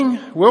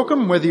morning,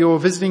 welcome, whether you're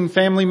visiting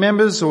family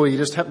members or you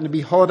just happen to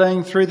be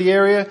holidaying through the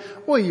area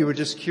or you were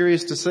just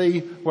curious to see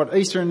what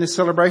Easter and this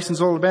celebration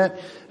is all about.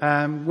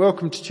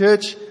 Welcome to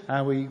church.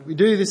 We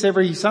do this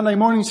every Sunday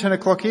morning, 10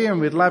 o'clock here, and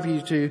we'd love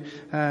you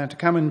to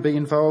come and be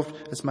involved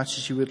as much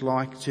as you would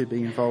like to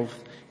be involved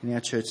in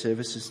our church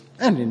services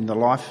and in the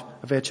life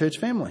of our church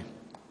family.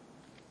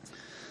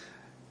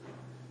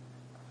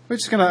 We're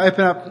just going to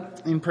open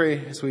up in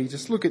prayer as we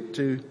just look at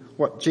to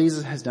what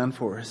Jesus has done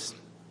for us.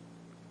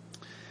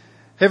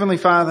 Heavenly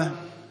Father,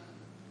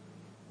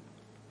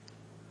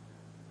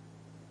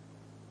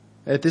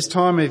 at this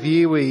time of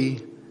year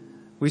we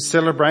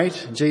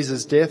celebrate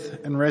Jesus'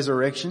 death and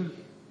resurrection,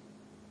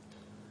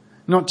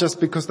 not just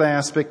because they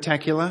are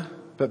spectacular,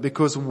 but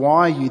because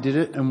why you did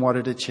it and what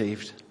it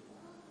achieved.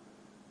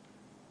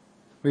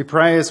 We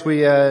pray as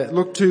we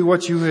look to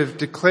what you have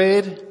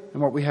declared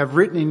and what we have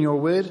written in your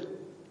word,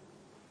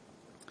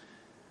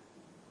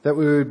 that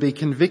we would be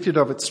convicted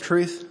of its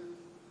truth.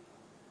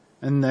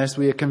 And as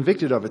we are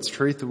convicted of its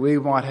truth, that we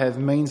might have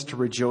means to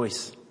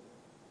rejoice.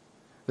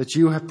 That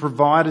you have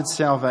provided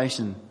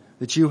salvation.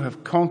 That you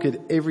have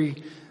conquered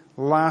every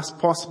last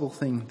possible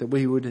thing that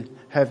we would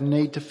have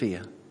need to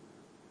fear.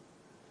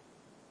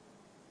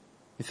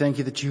 We thank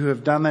you that you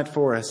have done that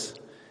for us.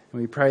 And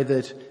we pray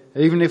that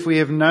even if we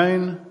have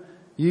known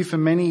you for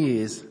many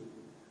years,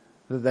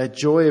 that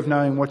joy of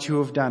knowing what you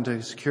have done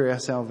to secure our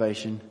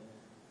salvation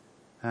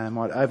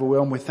might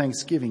overwhelm with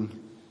thanksgiving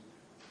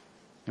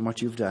in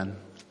what you've done.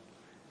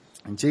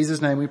 In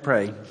Jesus' name we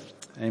pray.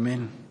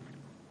 Amen.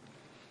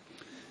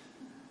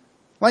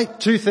 Late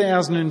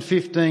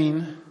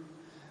 2015,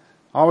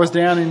 I was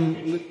down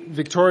in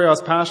Victoria. I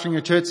was pastoring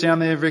a church down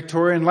there in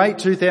Victoria. In late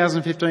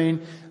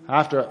 2015,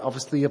 after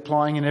obviously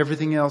applying and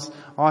everything else,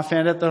 I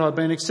found out that I'd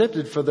been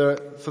accepted for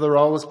the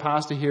role as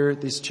pastor here at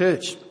this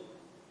church.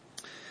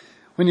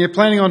 When you're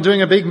planning on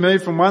doing a big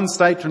move from one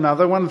state to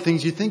another, one of the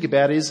things you think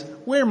about is,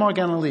 where am I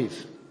going to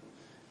live?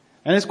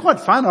 And it's quite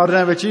fun. I don't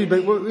know about you,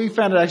 but we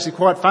found it actually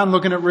quite fun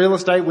looking at real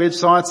estate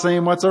websites,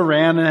 seeing what's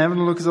around and having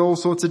a look at all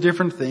sorts of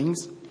different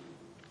things.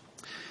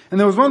 And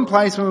there was one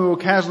place when we were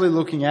casually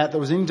looking at that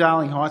was in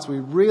Darling Heights we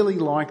really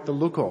liked the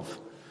look of.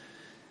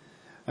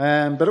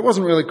 But it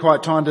wasn't really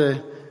quite time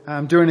to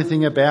do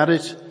anything about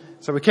it.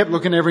 So we kept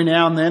looking every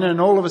now and then,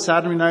 and all of a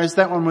sudden we noticed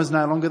that one was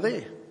no longer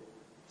there.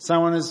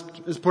 Someone has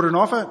put an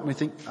offer and we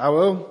think, oh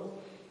well,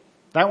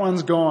 that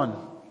one's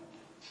gone.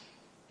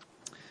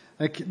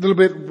 A little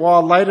bit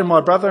while later,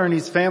 my brother and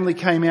his family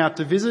came out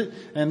to visit,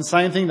 and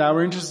same thing, they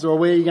were interested, well,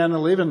 where are you going to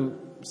live? And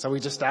so we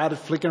just started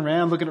flicking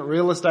around, looking at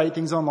real estate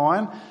things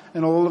online,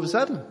 and all of a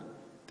sudden,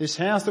 this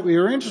house that we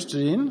were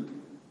interested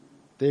in,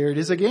 there it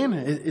is again.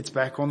 It's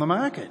back on the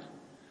market.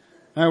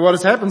 Now, what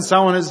has happened,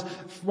 someone has,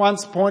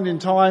 once point in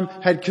time,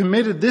 had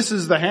committed, this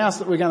is the house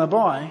that we're going to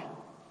buy,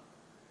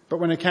 but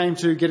when it came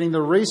to getting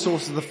the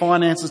resources, the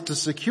finances to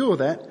secure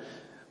that,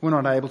 we're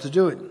not able to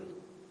do it.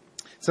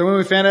 So when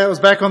we found out it was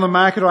back on the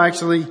market, I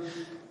actually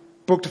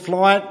booked a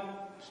flight,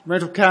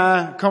 rental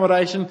car,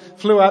 accommodation,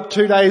 flew up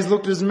 2 days,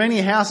 looked at as many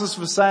houses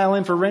for sale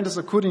and for rent as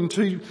I could in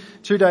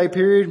two-day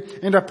period,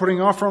 ended up putting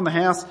an offer on the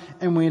house,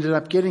 and we ended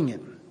up getting it.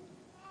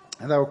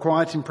 And they were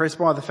quite impressed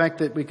by the fact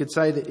that we could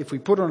say that if we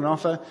put on an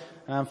offer,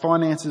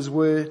 finances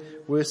were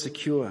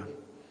secure.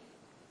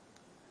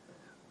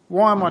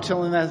 Why am I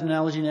telling that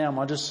analogy now? Am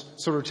I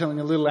just sort of telling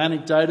a little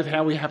anecdote of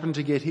how we happened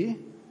to get here?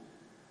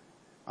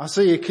 I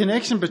see a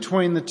connection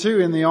between the two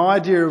in the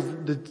idea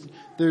of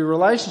the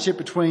relationship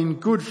between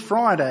Good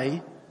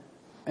Friday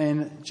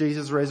and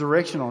Jesus'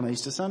 resurrection on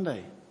Easter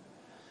Sunday.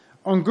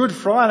 On Good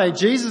Friday,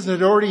 Jesus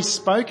had already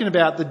spoken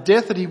about the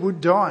death that he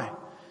would die,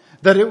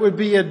 that it would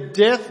be a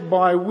death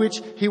by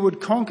which he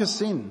would conquer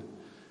sin,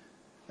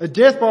 a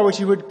death by which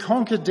he would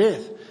conquer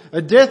death,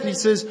 a death, he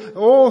says,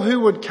 all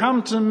who would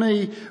come to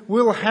me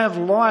will have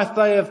life.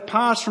 They have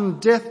passed from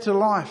death to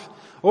life.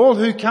 All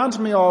who come to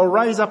me I will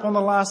raise up on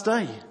the last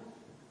day.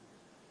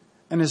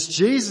 And as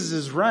Jesus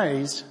is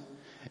raised,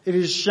 it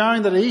is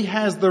shown that he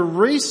has the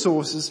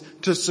resources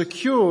to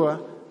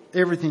secure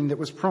everything that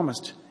was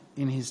promised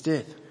in his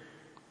death.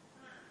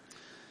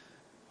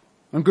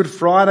 On Good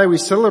Friday, we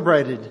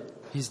celebrated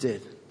his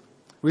death.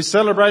 We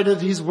celebrated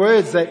his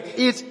words that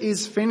it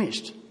is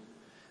finished.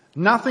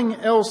 Nothing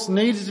else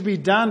needed to be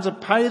done to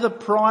pay the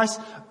price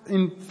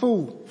in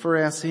full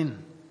for our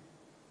sin.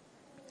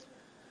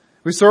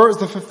 We saw it as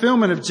the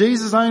fulfillment of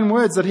Jesus' own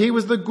words that he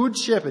was the good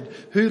shepherd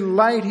who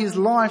laid his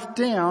life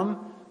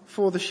down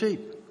for the sheep.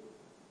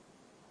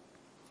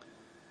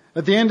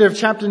 At the end of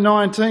chapter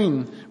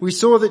 19, we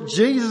saw that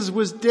Jesus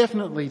was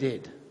definitely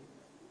dead.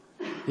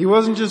 He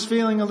wasn't just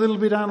feeling a little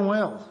bit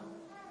unwell.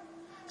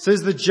 It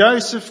says that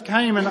Joseph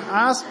came and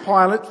asked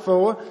Pilate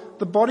for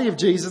the body of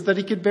Jesus that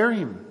he could bury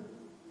him.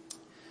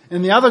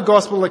 In the other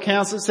gospel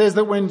accounts, it says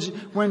that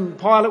when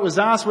Pilate was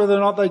asked whether or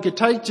not they could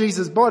take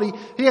Jesus' body,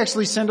 he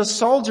actually sent a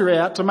soldier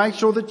out to make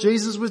sure that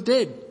Jesus was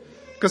dead.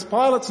 Because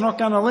Pilate's not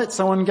going to let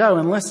someone go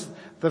unless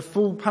the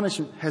full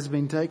punishment has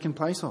been taken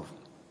place of.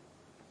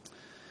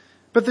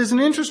 But there's an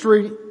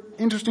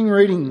interesting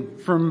reading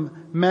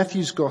from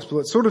Matthew's Gospel.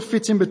 It sort of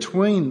fits in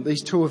between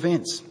these two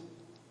events.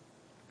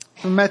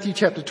 From Matthew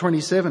chapter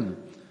 27.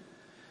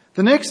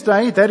 The next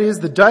day, that is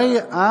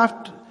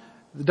after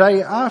the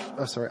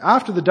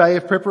day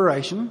of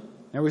preparation.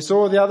 Now we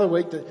saw the other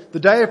week that the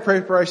day of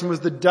preparation was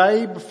the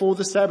day before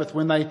the Sabbath,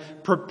 when they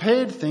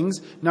prepared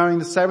things, knowing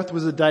the Sabbath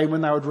was a day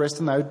when they would rest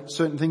and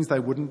certain things they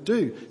wouldn't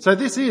do. So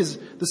this is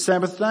the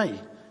Sabbath day.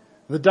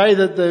 The day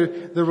that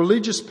the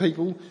religious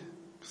people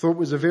thought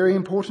was a very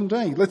important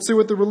day. Let's see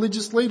what the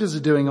religious leaders are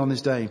doing on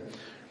this day.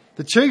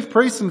 The chief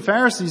priests and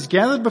Pharisees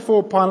gathered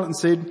before Pilate and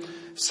said,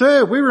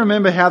 "Sir, we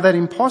remember how that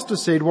impostor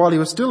said while he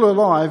was still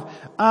alive,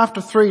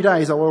 'After 3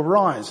 days I will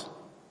rise.'"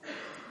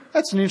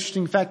 That's an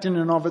interesting fact in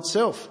and of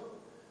itself.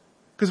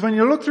 Because when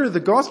you look through the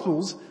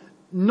Gospels,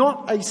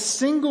 not a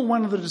single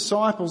one of the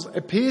disciples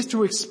appears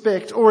to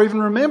expect or even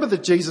remember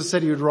that Jesus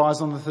said he would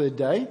rise on the third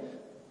day.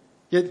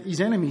 Yet his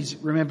enemies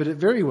remembered it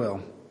very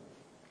well.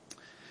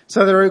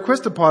 So they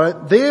requested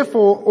Pilate,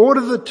 "Therefore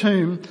order the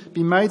tomb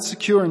be made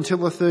secure until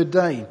the third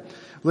day,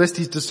 lest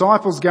his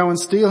disciples go and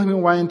steal him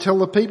away and tell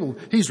the people,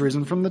 'He's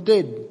risen from the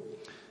dead.'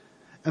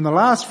 And the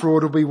last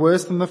fraud will be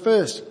worse than the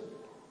first."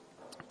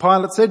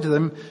 Pilate said to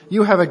them,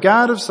 "You have a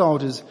guard of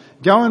soldiers.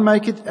 Go and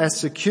make it as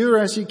secure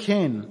as you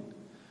can."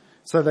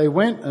 So they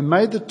went and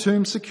made the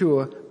tomb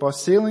secure by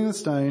sealing the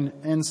stone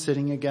and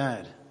setting a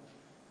guard.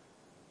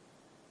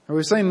 And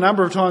we've seen a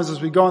number of times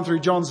as we've gone through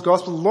John's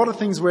Gospel, a lot of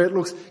things where it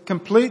looks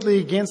completely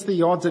against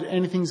the odds that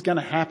anything's going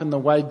to happen the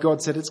way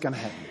God said it's going to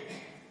happen.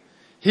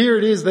 Here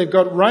it is, they've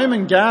got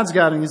Roman guards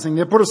guarding this thing.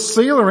 They've put a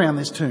seal around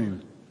this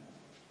tomb.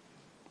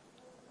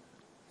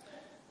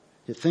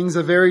 Yet things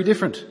are very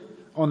different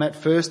on that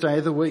first day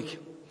of the week.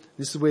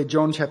 This is where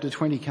John chapter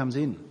 20 comes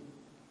in.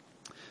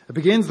 It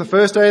begins the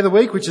first day of the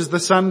week, which is the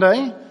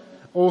Sunday,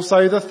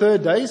 also the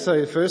third day. So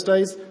the first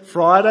day is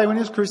Friday when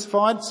he was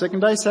crucified,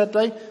 second day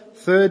Saturday,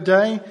 third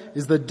day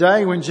is the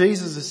day when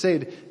Jesus has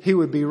said he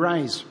would be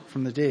raised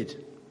from the dead.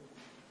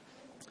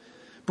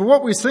 But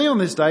what we see on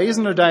this day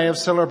isn't a day of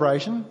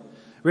celebration.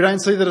 We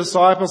don't see the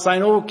disciples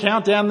saying, "Oh,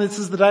 countdown, this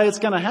is the day it's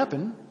going to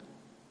happen."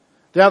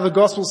 The other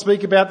Gospels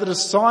speak about the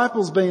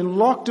disciples being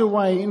locked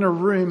away in a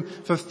room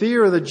for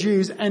fear of the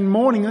Jews and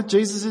mourning that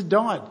Jesus had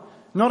died,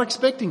 not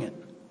expecting it.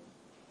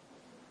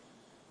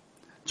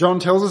 John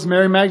tells us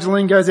Mary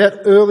Magdalene goes out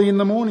early in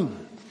the morning,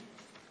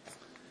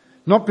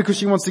 not because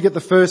she wants to get the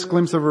first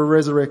glimpse of a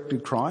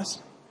resurrected Christ.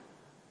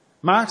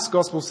 Mark's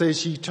Gospel says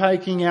she's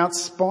taking out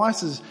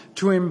spices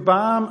to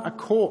embalm a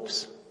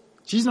corpse.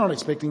 She's not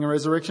expecting a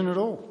resurrection at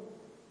all.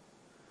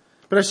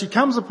 But as she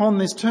comes upon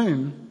this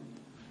tomb,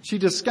 she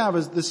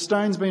discovers the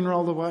stone's been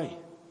rolled away.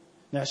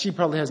 Now, she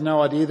probably has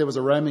no idea there was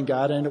a Roman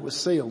guard and it was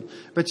sealed.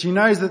 But she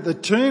knows that the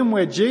tomb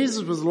where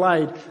Jesus was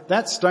laid,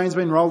 that stone's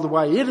been rolled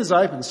away. It is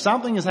open.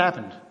 Something has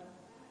happened.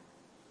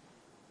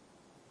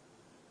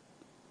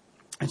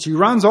 And she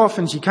runs off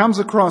and she comes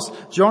across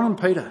John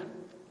and Peter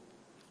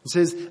and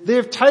says,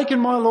 "They've taken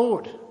my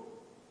Lord."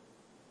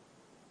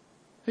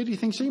 Who do you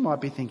think she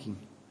might be thinking?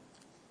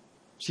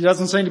 She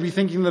doesn't seem to be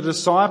thinking the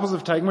disciples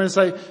have taken. When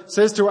it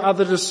says to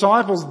other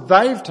disciples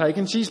they've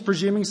taken, she's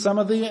presuming some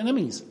of the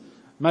enemies.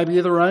 Maybe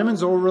the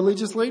Romans or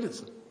religious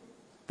leaders.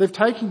 They've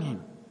taken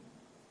him.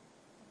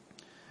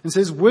 And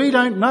says, "We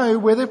don't know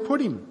where they've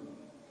put him."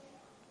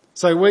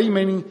 So we,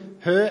 meaning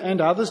her and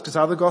others, because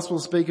other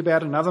Gospels speak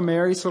about another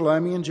Mary,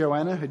 Salome and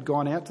Joanna, who'd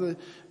gone out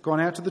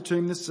to the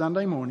tomb this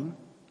Sunday morning.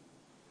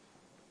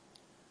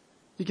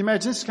 You can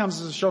imagine this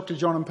comes as a shock to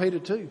John and Peter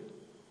too.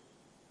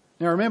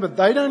 Now remember,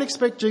 they don't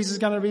expect Jesus is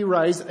going to be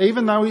raised,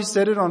 even though he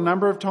said it on a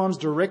number of times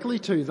directly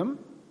to them,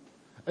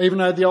 even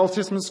though the Old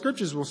Testament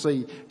scriptures will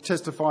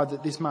testify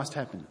that this must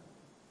happen.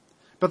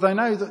 But they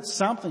know that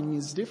something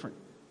is different.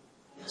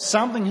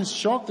 Something has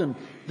shocked them.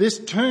 This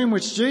tomb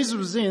which Jesus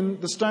was in,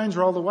 the stones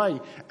rolled away,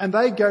 and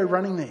they go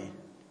running there.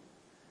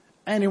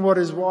 And in what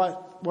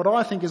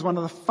I think is one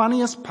of the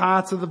funniest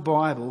parts of the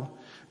Bible,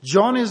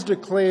 John is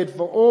declared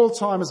for all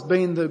time as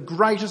being the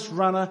greatest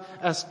runner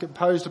as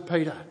opposed to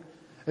Peter.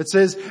 It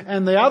says,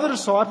 "And the other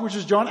disciple," which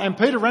is John, "and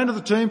Peter ran to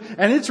the tomb,"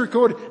 and it's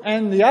recorded,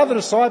 "and the other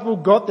disciple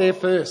got there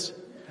first."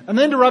 And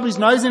then to rub his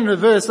nose into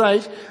verse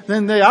 8,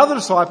 then the other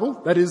disciple,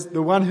 that is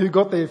the one who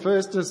got there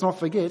first, let's not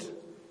forget.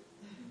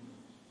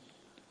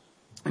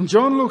 And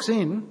John looks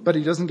in, but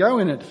he doesn't go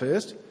in at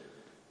first.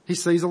 He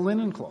sees a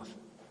linen cloth.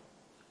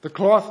 The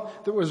cloth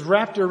that was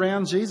wrapped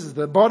around Jesus.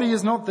 The body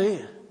is not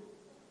there.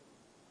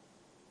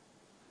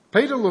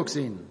 Peter looks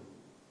in,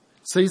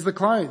 sees the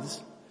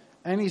clothes,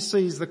 and he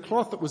sees the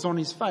cloth that was on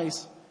his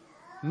face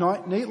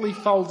neatly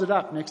folded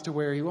up next to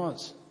where he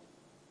was.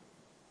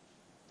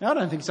 Now, I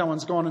don't think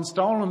someone's gone and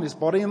stolen this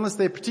body unless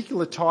they're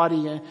particularly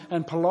tidy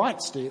and polite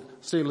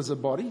stealers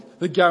of body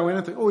that go in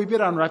and think, "Oh, we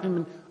better unwrap him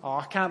and,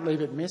 I can't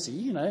leave it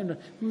messy, and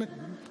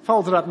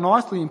fold it up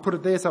nicely and put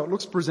it there so it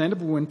looks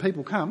presentable when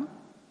people come."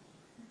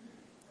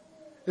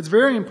 It's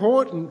very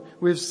important.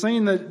 We've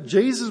seen that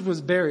Jesus was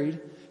buried.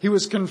 He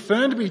was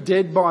confirmed to be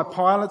dead by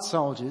Pilate's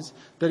soldiers,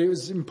 that it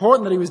was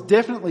important that he was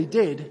definitely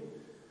dead,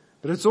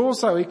 but it's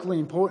also equally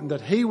important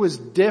that he was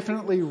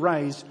definitely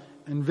raised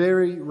and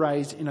very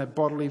raised in a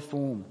bodily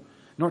form,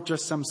 not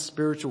just some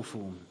spiritual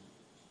form.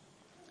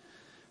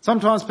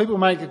 Sometimes people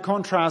make a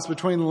contrast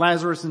between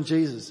Lazarus and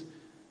Jesus.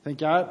 Think,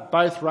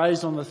 both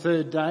raised on the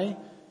third day,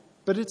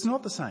 but it's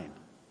not the same.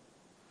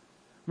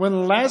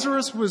 When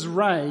Lazarus was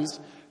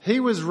raised, he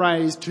was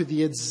raised to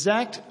the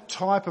exact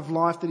type of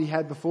life that he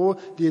had before,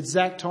 the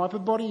exact type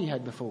of body he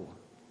had before.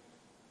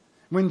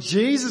 When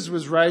Jesus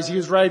was raised, he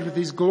was raised with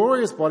his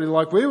glorious body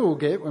like we will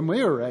get when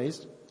we are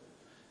raised.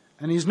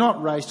 And he's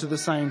not raised to the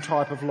same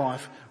type of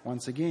life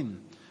once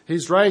again.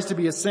 He's raised to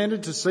be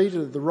ascended to seated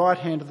at the right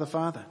hand of the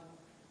Father.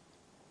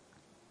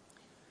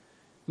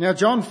 Now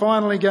John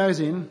finally goes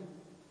in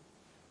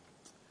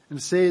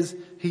and says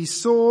he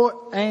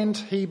saw and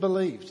he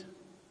believed.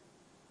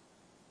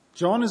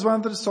 John is one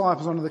of the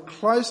disciples, one of the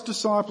close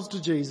disciples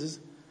to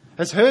Jesus,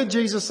 has heard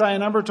Jesus say a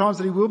number of times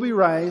that he will be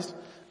raised,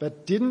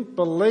 but didn't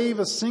believe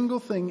a single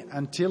thing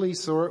until he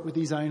saw it with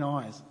his own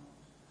eyes.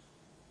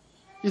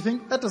 You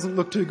think, that doesn't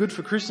look too good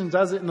for Christians,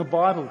 does it, in the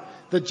Bible,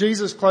 that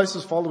Jesus'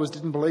 closest followers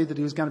didn't believe that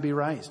he was going to be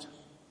raised.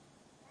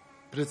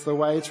 But it's the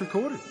way it's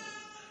recorded.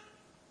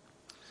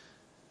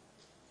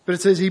 But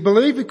it says he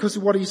believed because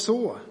of what he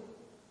saw.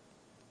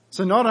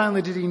 So not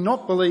only did he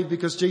not believe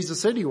because Jesus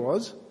said he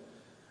was,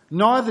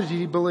 neither did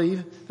he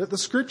believe that the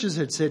scriptures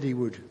had said he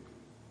would.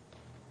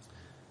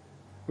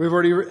 We've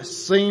already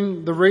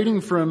seen the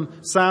reading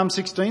from Psalm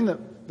 16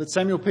 that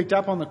Samuel picked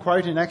up on the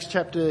quote in Acts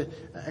chapter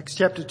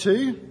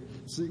 2.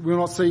 We will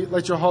not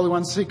let your Holy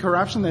One see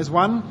corruption. There's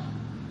one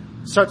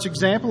such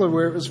example of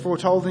where it was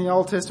foretold in the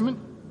Old Testament.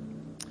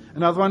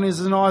 Another one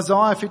is in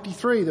Isaiah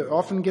 53 that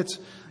often gets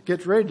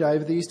read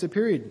over the Easter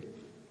period.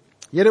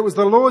 Yet it was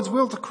the Lord's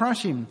will to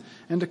crush him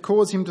and to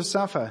cause him to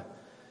suffer.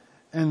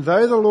 And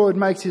though the Lord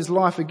makes his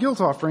life a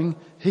guilt offering,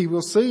 he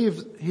will see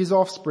his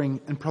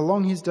offspring and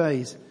prolong his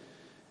days.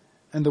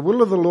 And the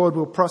will of the Lord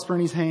will prosper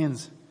in his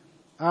hands.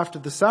 After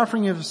the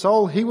suffering of a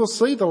soul, he will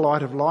see the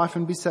light of life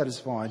and be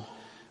satisfied.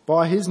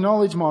 By his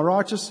knowledge, my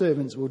righteous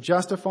servants will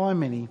justify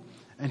many,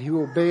 and he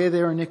will bear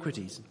their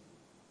iniquities.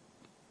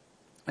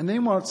 And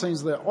then what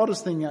seems the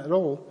oddest thing at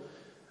all,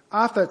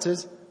 after that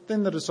says,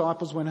 then the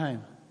disciples went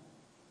home.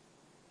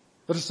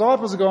 The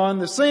disciples are gone,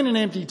 they've seen an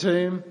empty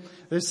tomb,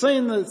 they've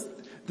seen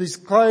these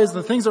clothes,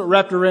 the things that were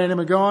wrapped around him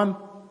are gone.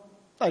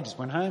 They just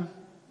went home.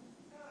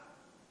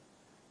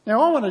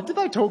 Now I wonder, did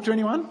they talk to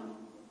anyone?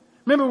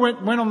 Remember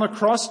when on the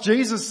cross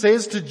Jesus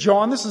says to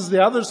John, this is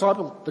the other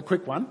disciple, the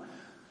quick one,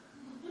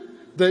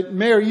 that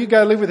Mary, you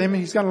go live with him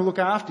and he's going to look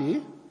after you.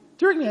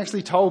 Do you reckon he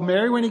actually told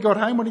Mary when he got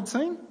home what he'd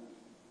seen?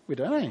 We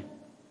don't know.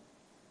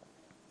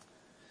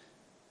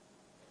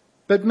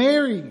 But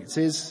Mary, it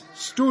says,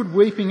 stood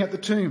weeping at the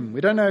tomb.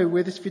 We don't know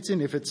where this fits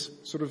in, if it's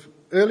sort of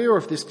earlier or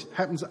if this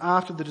happens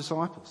after the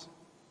disciples.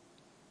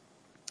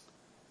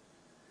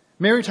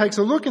 Mary takes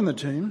a look in the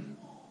tomb,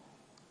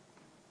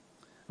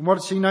 and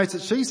what she notes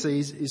that she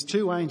sees is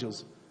two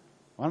angels,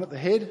 one at the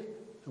head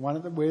and one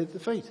at the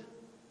feet.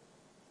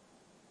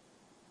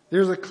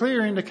 There is a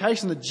clear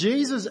indication that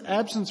Jesus'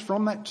 absence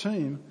from that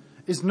tomb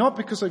is not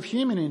because of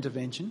human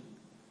intervention,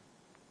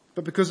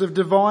 but because of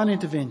divine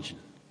intervention.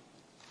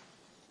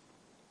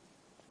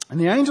 And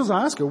the angels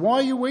ask her, why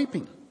are you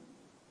weeping?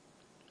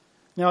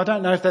 Now, I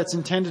don't know if that's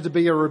intended to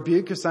be a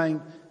rebuke of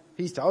saying,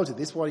 he's told you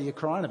this, why are you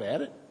crying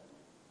about it?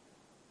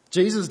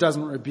 Jesus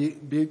doesn't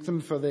rebuke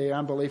them for their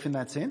unbelief in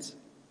that sense.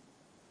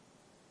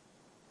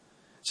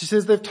 She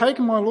says, they've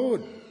taken my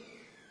Lord.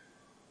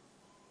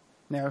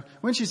 Now,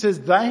 when she says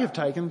they have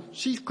taken,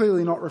 she's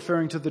clearly not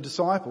referring to the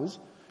disciples.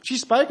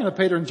 She's spoken to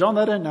Peter and John,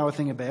 they don't know a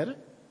thing about it.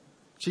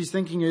 She's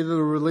thinking either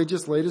the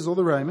religious leaders or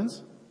the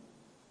Romans.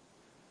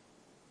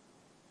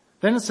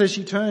 Then it says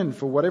she turned,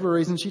 for whatever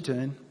reason she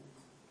turned.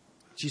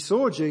 She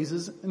saw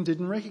Jesus and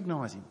didn't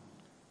recognise him.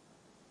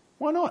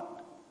 Why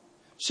not?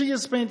 She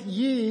has spent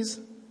years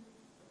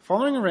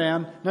following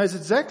around, knows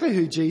exactly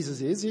who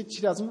Jesus is, yet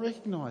she doesn't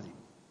recognise him.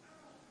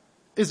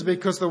 Is it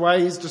because the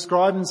way he's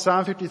described in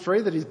Psalm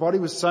 53 that his body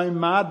was so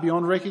marred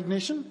beyond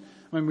recognition?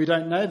 I mean, we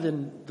don't know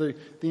then the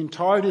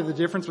entirety of the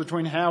difference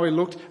between how he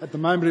looked at the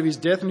moment of his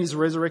death and his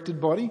resurrected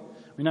body.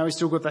 We know he's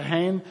still got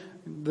the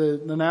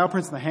nail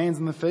prints in the hands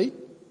and the feet.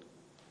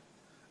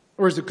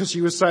 Or is it because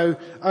she was so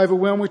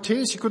overwhelmed with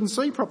tears she couldn't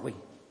see properly?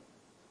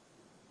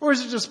 Or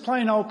is it just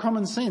plain old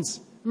common sense?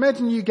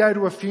 Imagine you go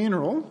to a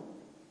funeral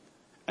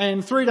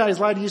and 3 days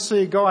later you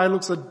see a guy who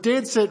looks a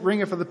dead set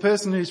ringer for the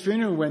person whose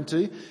funeral you went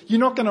to. You're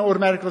not going to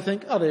automatically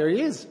think, oh, there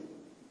he is.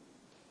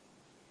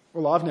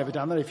 Well, I've never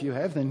done that. If you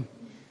have, then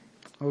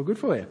well, good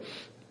for you.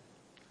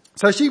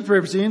 So she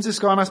presumes this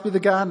guy must be the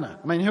gardener.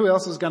 I mean, who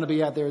else is going to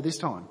be out there at this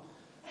time?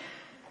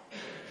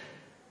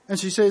 And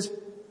she says,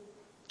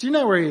 do you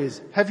know where he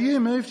is? Have you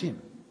moved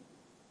him?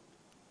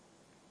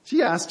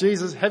 She asked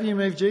Jesus, have you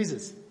moved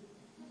Jesus?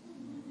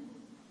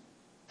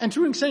 And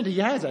to an extent he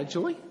has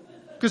actually.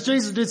 Because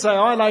Jesus did say,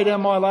 I lay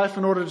down my life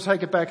in order to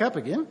take it back up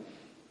again.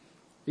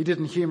 He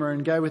didn't humour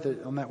and go with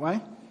it on that way.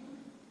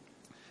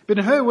 But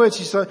in her words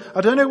she said,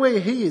 I don't know where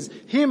he is.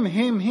 Him.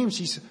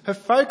 Her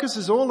focus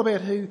is all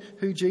about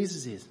who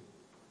Jesus is.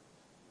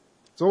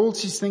 It's all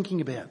she's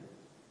thinking about.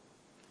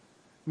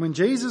 When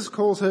Jesus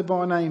calls her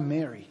by name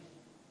Mary,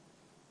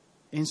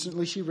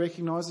 instantly she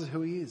recognises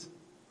who he is.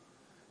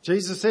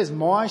 Jesus says,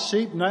 "My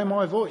sheep know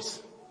my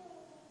voice."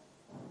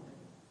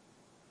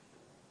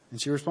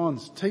 And she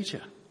responds,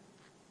 "Teacher."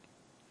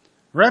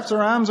 Wraps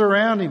her arms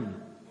around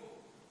him.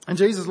 And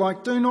Jesus is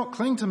like, "Do not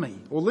cling to me."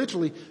 Or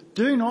literally,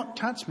 "Do not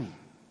touch me."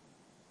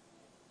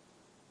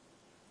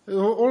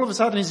 All of a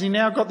sudden, has he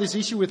now got this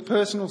issue with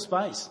personal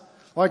space?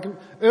 Like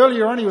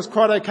earlier on, he was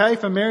quite okay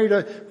for Mary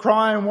to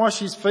cry and wash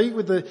his feet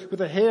with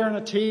the hair and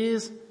the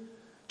tears.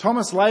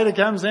 Thomas later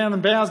comes down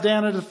and bows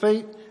down at the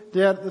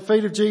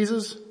feet of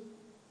Jesus.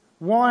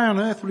 Why on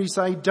earth would he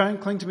say,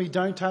 "Don't cling to me,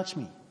 don't touch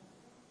me"?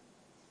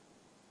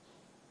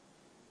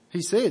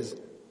 He says,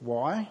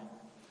 why?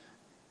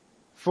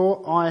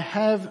 "For I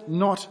have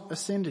not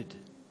ascended."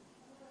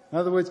 In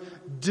other words,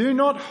 do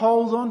not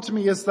hold on to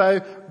me as though,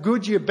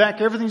 good, you're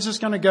back, everything's just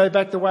going to go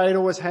back the way it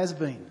always has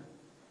been.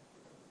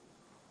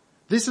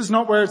 This is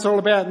not where it's all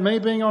about me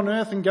being on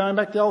earth and going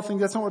back to the old thing.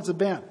 That's not what it's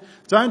about.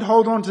 Don't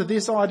hold on to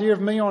this idea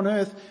of me on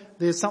earth.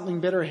 There's something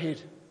better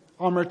ahead.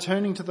 I'm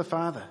returning to the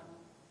Father.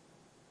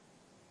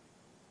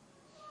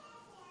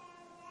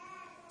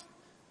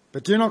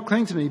 "But do not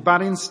cling to me,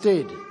 but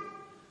instead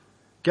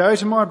go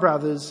to my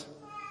brothers,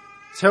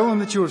 tell them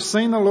that you have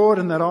seen the Lord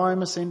and that I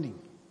am ascending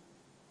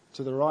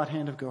to the right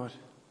hand of God."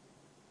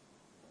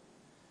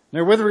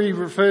 Now, whether he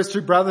refers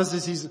to brothers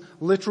as his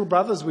literal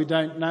brothers, we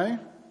don't know.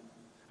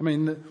 I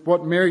mean,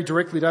 what Mary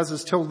directly does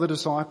is tell the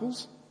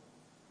disciples.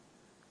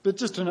 But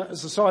just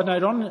as a side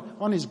note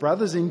on his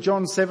brothers, in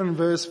John 7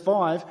 verse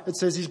 5, it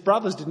says his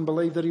brothers didn't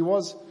believe that he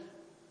was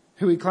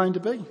who he claimed to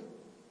be.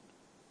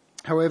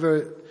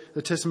 However,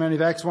 the testimony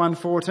of Acts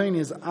 1:14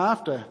 is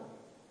after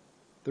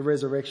the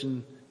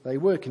resurrection, they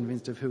were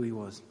convinced of who he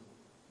was.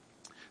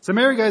 So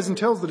Mary goes and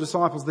tells the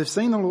disciples they've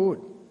seen the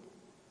Lord.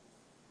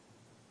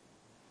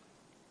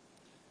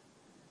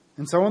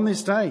 And so on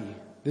this day,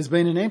 there's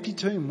been an empty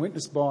tomb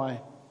witnessed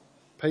by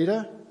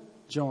Peter,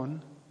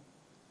 John,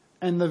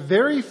 and the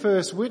very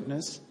first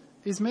witness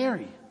is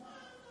Mary.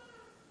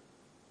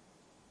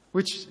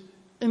 Which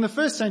in the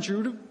first century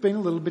would have been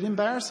a little bit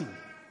embarrassing,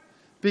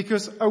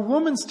 because a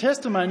woman's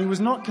testimony was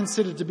not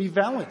considered to be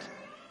valid.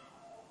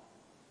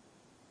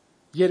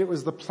 Yet it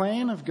was the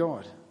plan of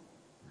God.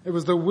 It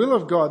was the will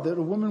of God that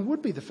a woman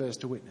would be the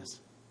first to witness.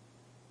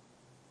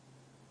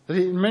 That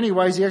in many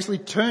ways he actually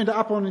turned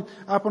up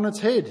on its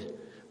head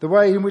the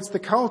way in which the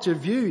culture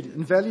viewed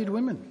and valued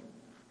women.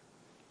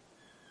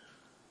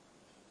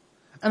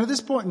 And at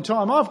this point in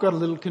time, I've got a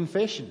little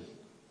confession.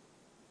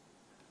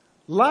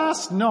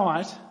 Last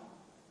night,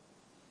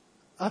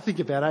 I think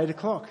about 8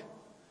 o'clock,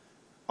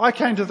 I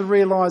came to the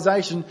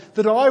realisation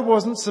that I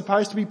wasn't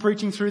supposed to be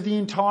preaching through the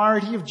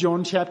entirety of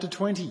John chapter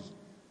 20.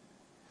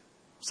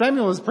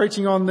 Samuel is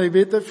preaching on the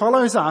bit that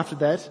follows after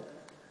that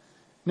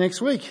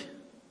next week.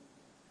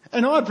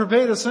 And I'd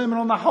prepared a sermon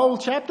on the whole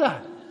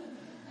chapter.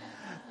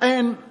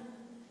 And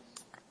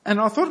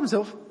I thought to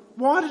myself,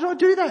 why did I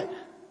do that?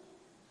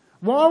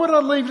 Why would I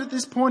leave it at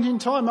this point in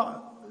time?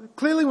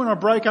 Clearly when I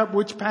broke up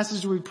which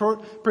passage we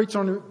preach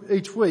on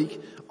each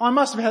week, I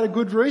must have had a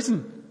good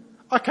reason.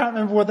 I can't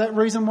remember what that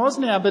reason was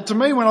now, but to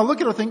me when I look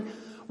at it I think,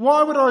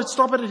 why would I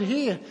stop at it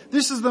here?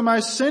 This is the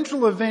most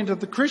central event of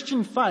the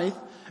Christian faith,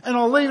 and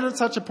I'll leave it at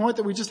such a point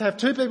that we just have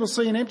 2 people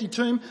see an empty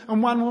tomb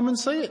and 1 woman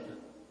see it.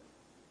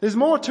 There's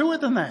more to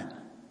it than that.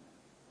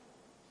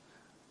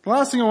 The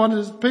last thing I want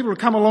is people to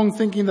come along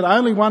thinking that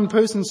only one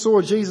person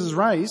saw Jesus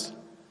raised.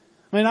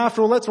 I mean,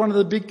 after all, that's one of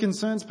the big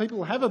concerns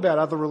people have about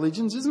other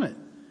religions, isn't it?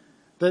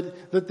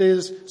 That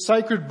there's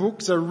sacred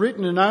books are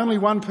written and only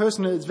one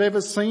person has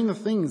ever seen the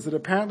things that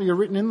apparently are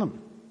written in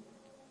them.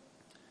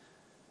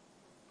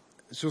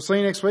 As you'll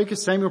see next week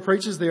as Samuel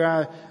preaches, there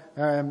are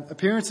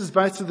appearances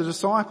both to the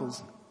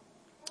disciples.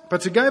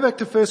 But to go back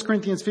to 1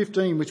 Corinthians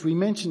 15, which we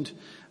mentioned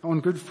on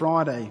Good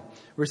Friday,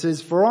 where it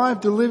says, "For I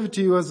have delivered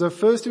to you as of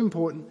first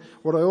important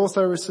what I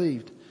also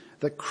received,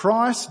 that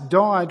Christ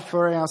died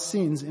for our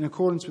sins in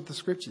accordance with the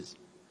Scriptures."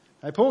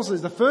 Now, Paul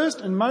says the first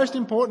and most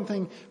important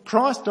thing,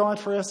 Christ died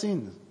for our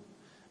sins.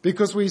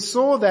 Because we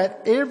saw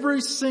that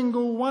every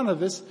single one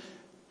of us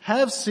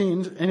have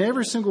sinned and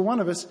every single one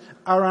of us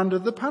are under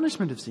the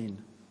punishment of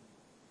sin.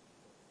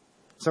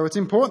 So it's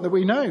important that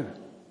we know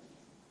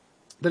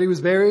that he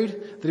was buried,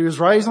 that he was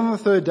raised on the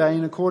 3rd day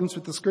in accordance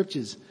with the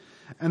Scriptures,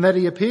 and that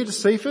he appeared to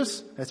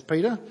Cephas, that's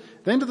Peter,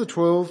 then to the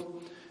 12,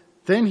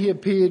 then he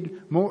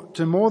appeared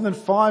to more than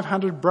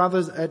 500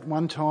 brothers at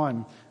one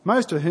time,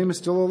 most of whom are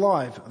still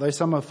alive, though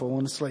some have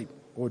fallen asleep,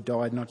 or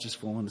died, not just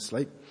fallen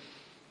asleep.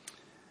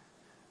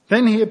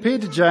 Then he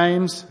appeared to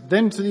James,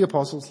 then to the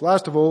apostles.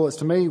 Last of all, as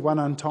to me, one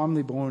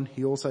untimely born,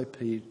 he also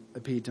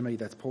appeared to me.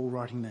 That's Paul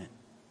writing that.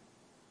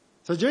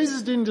 So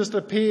Jesus didn't just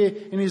appear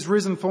in his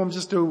risen form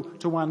just to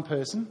one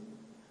person,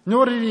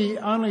 nor did he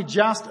only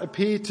just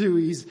appear to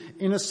his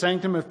inner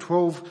sanctum of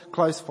 12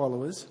 close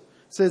followers.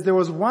 It says there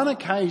was one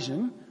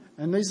occasion,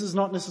 and this is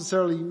not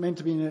necessarily meant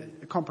to be in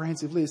a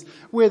comprehensive list,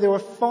 where there were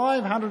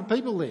 500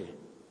 people there.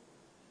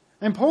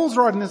 And Paul's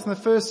writing this in the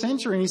first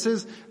century, and he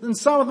says, and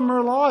some of them are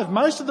alive,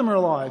 most of them are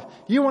alive.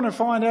 You want to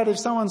find out if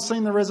someone's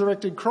seen the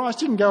resurrected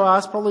Christ, you can go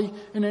ask probably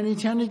in any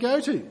town you go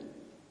to.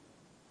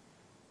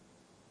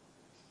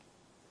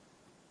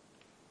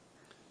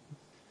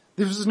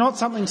 This was not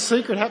something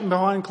secret happened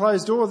behind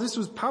closed doors, this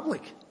was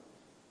public.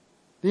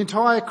 The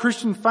entire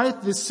Christian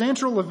faith, the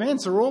central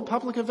events are all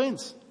public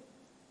events.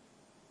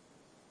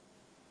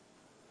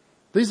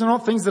 These are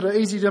not things that are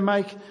easy to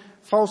make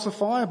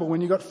falsifiable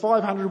when you've got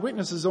 500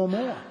 witnesses or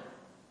more.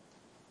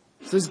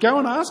 It says go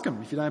and ask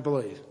them if you don't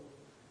believe.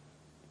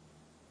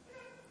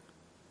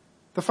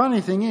 The funny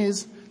thing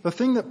is, the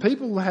thing that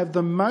people have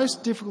the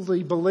most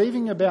difficulty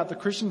believing about the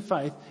Christian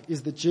faith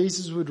is that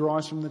Jesus would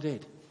rise from the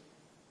dead.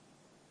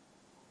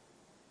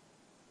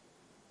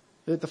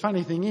 Yet the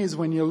funny thing is,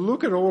 when you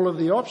look at all of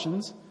the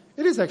options,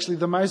 it is actually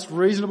the most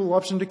reasonable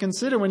option to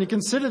consider. When you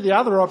consider the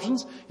other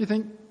options, you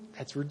think,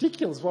 that's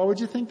ridiculous. Why would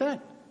you think that?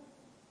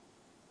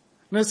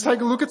 Let's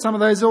take a look at some of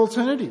those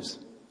alternatives.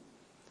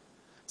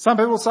 Some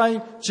people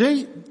say,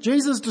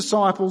 Jesus'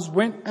 disciples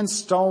went and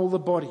stole the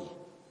body.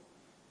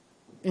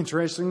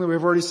 Interestingly,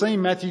 we've already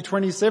seen Matthew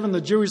 27,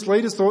 the Jewish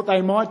leaders thought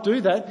they might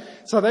do that,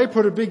 so they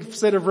put a big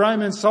set of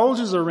Roman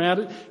soldiers around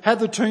it, had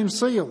the tomb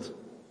sealed.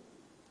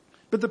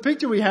 But the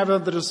picture we have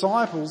of the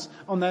disciples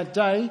on that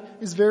day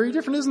is very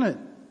different, isn't it?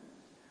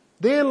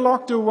 They're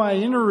locked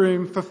away in a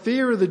room for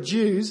fear of the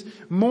Jews,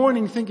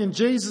 mourning, thinking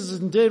Jesus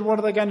isn't dead. What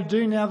are they going to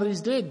do now that he's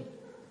dead?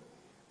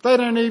 They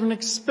don't even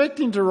expect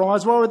him to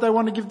rise. Why would they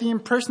want to give the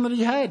impression that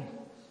he had?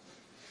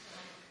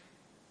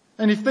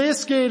 And if they're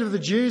scared of the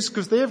Jews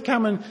because they've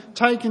come and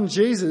taken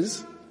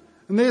Jesus,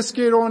 and they're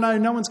scared, oh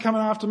no one's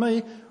coming after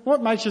me,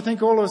 what makes you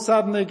think all of a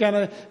sudden they're going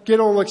to get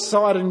all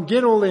excited and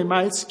get all their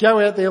mates, go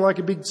out there like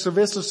a big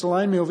Sylvester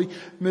Stallone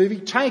movie,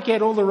 take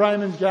out all the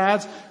Roman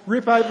guards,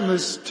 rip open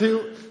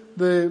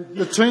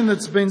the tomb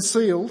that's been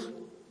sealed,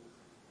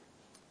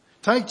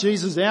 take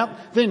Jesus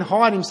out, then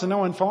hide him so no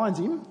one finds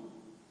him?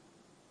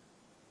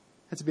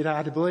 That's a bit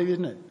hard to believe,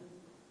 isn't it?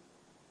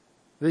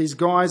 These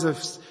guys are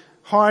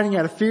hiding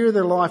out of fear of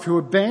their life, who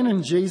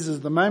abandoned Jesus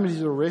the moment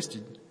he's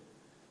arrested,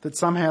 that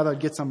somehow they'd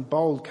get some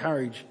bold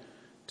courage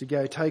to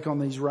go take on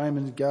these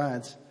Roman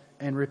guards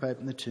and rip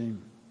open the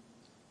tomb.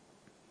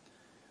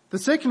 The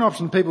second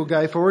option people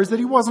go for is that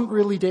he wasn't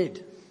really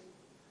dead.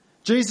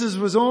 Jesus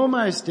was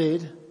almost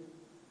dead,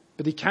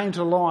 but he came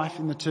to life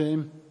in the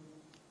tomb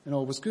and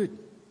all was good.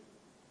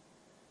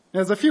 Now,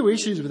 there's a few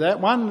issues with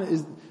that. One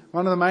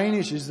of the main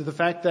issues is the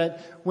fact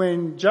that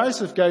when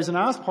Joseph goes and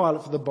asks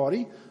Pilate for the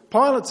body,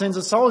 Pilate sends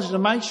a soldier to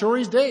make sure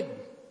he's dead.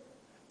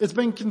 It's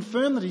been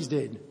confirmed that he's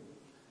dead.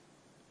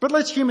 But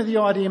let's humour the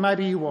idea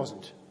maybe he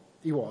wasn't.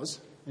 He was,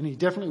 and he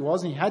definitely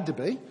was, and he had to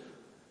be.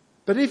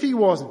 But if he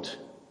wasn't,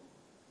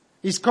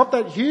 he's copped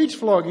that huge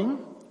flogging.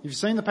 You've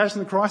seen the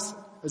Passion of the Christ,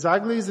 as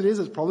ugly as it is,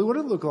 it's probably what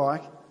it looked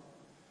like.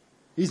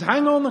 He's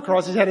hung on the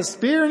cross, he's had a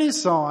spear in his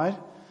side,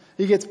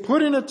 he gets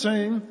put in a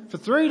tomb for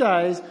 3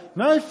 days,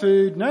 no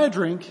food, no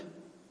drink,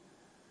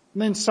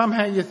 and then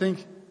somehow you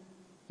think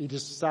he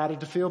just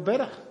started to feel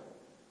better.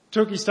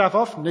 Took his stuff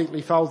off,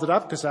 neatly folded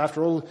up, because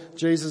after all,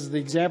 Jesus is the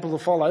example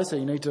to follow, so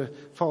you need to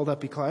fold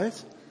up your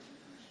clothes.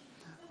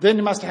 Then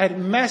he must have had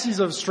masses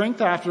of strength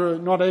after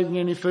not eating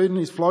any food and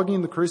his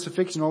flogging, the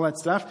crucifixion, all that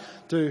stuff,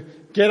 to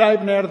get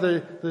open out of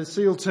the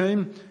sealed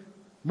tomb.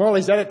 While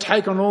he's at it,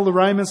 take on all the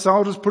Roman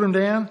soldiers, put them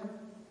down,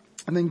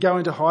 and then go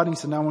into hiding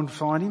so no one would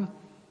find him.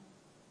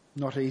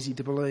 Not easy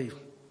to believe.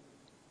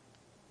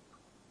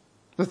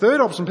 The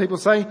third option, people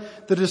say,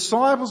 the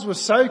disciples were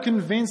so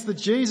convinced that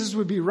Jesus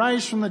would be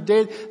raised from the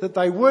dead that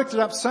they worked it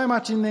up so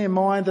much in their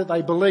mind that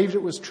they believed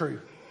it was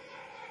true.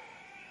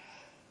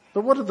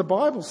 But what did the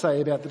Bible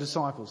say about the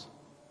disciples?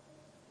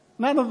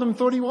 None of them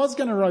thought he was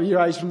going to be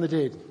raised from the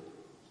dead.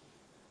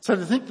 So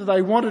to think that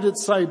they wanted it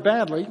so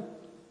badly,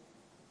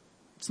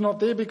 it's not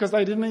there because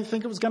they didn't even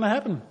think it was going to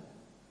happen.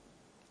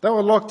 They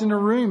were locked in a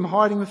room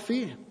hiding with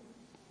fear.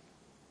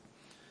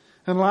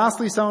 And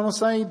lastly, someone will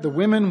say, the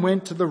women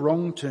went to the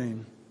wrong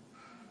tomb.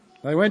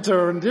 They went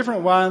to a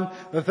different one,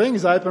 the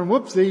thing's open,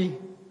 whoopsie,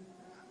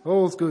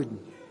 all's good.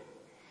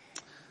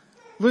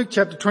 Luke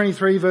chapter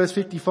 23 verse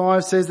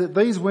 55 says that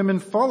these women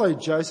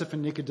followed Joseph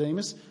and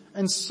Nicodemus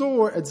and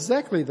saw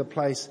exactly the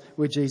place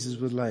where Jesus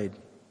was laid.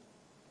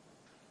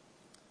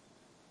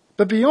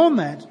 But beyond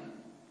that,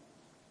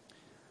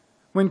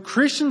 when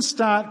Christians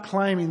start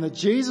claiming that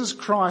Jesus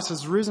Christ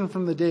has risen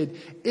from the dead,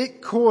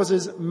 it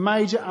causes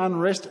major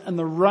unrest and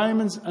the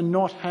Romans are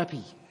not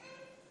happy.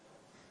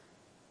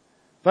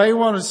 They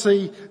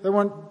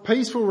want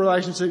peaceful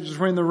relationships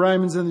between the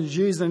Romans and the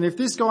Jews, and if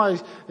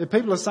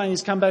people are saying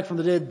he's come back from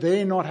the dead,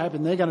 they're not happy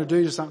and they're going to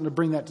do something to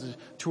bring that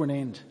to an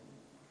end.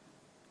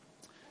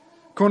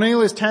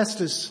 Cornelius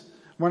Tacitus,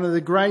 one of the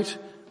great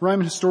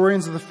Roman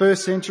historians of the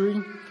first century,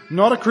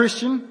 not a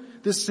Christian,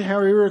 this is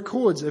how he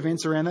records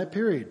events around that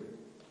period.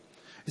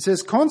 He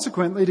says,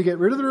 consequently, to get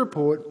rid of the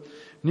report,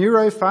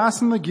 Nero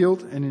fastened the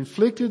guilt and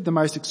inflicted the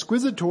most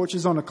exquisite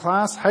tortures on a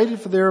class hated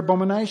for their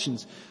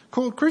abominations,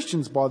 called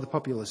Christians by the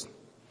populace.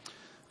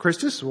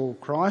 Christus, or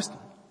Christ,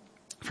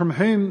 from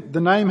whom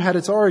the name had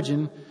its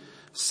origin,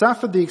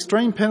 suffered the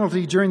extreme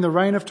penalty during the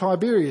reign of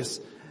Tiberius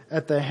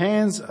at the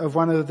hands of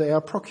one of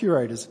our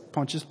procurators,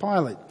 Pontius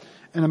Pilate.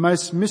 And a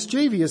most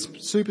mischievous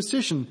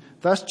superstition,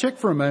 thus checked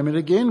for a moment,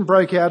 again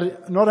broke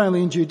out not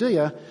only in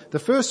Judea, the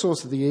first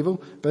source of the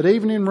evil, but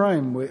even in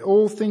Rome, where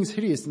all things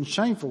hideous and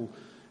shameful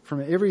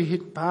from every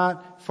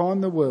part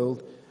find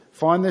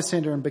their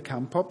centre and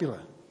become popular.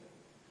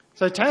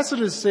 So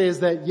Tacitus says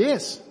that,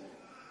 yes,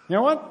 you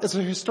know what? It's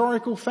a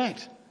historical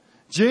fact.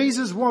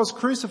 Jesus was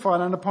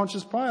crucified under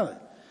Pontius Pilate.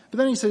 But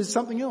then he says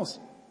something else.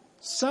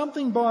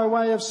 Something by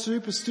way of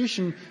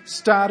superstition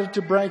started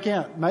to break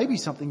out. Maybe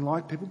something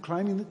like people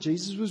claiming that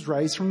Jesus was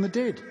raised from the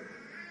dead.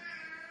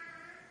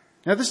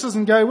 Now this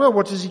doesn't go well.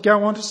 What does he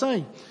go on to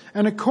say?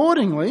 And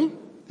accordingly,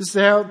 this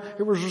is how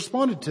it was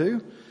responded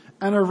to,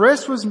 an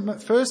arrest was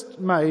first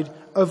made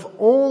of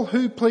all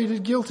who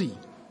pleaded guilty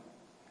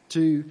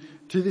to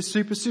this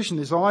superstition,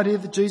 this idea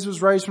that Jesus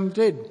was raised from the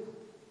dead.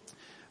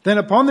 Then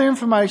upon their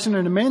information,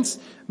 an immense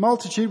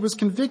multitude was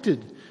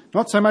convicted,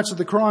 not so much of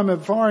the crime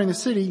of firing the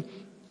city,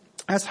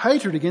 as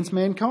hatred against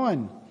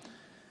mankind.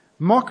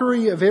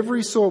 Mockery of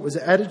every sort was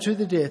added to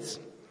the deaths.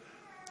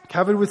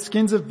 Covered with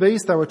skins of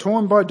beasts, they were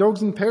torn by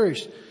dogs and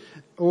perished,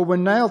 or were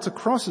nailed to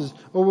crosses,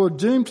 or were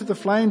doomed to the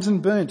flames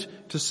and burnt,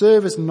 to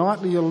serve as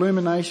nightly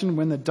illumination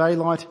when the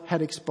daylight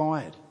had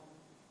expired.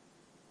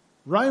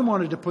 Rome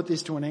wanted to put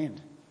this to an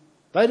end.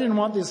 They didn't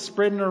want this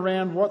spreading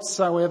around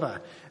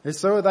whatsoever. And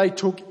so they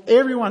took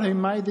everyone who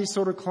made these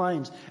sort of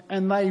claims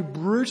and they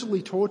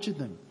brutally tortured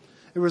them.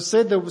 It was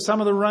said that some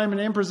of the Roman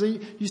emperors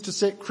used to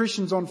set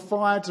Christians on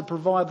fire to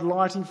provide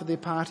lighting for their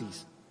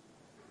parties.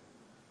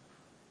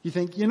 You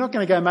think, you're not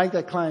going to go make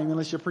that claim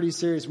unless you're pretty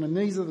serious, when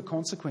these are the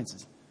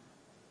consequences.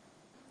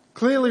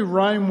 Clearly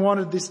Rome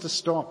wanted this to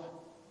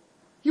stop.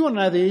 You want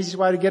to know the easiest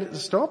way to get it to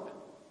stop?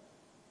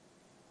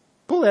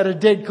 Pull out a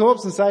dead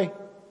corpse and say,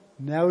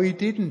 no, he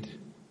didn't.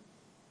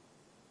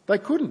 They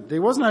couldn't.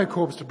 There was no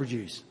corpse to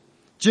produce.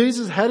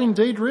 Jesus had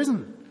indeed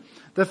risen.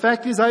 The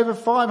fact is, over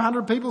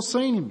 500 people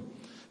seen him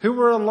who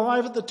were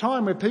alive at the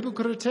time, where people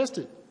could attest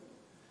it.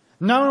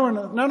 None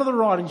of the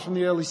writings from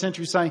the early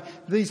century saying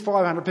these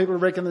 500 people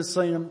reckon they've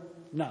seen him.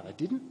 No, they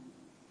didn't.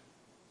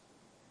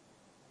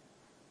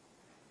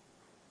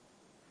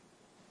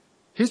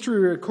 History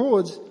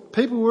records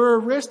people were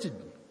arrested.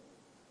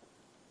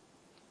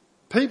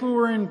 People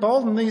were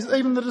emboldened,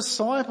 even the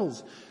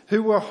disciples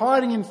who were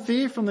hiding in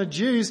fear from the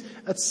Jews.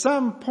 At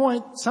some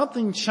point,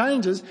 something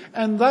changes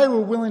and they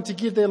were willing to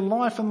give their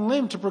life and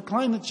limb to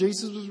proclaim that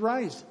Jesus was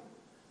raised.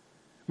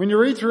 When you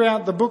read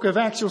throughout the book of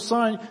Acts, you'll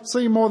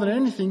see more than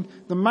anything,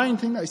 the main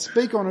thing they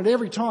speak on at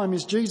every time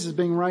is Jesus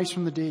being raised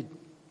from the dead.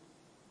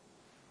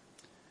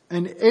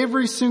 And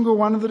every single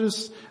one of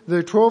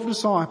the 12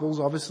 disciples,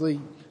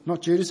 obviously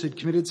not Judas who'd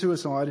committed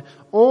suicide,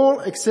 all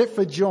except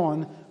for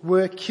John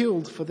were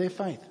killed for their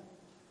faith.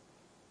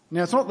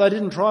 Now it's not they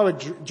didn't try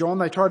with John,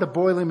 they tried to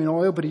boil him in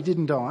oil, but he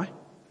didn't die.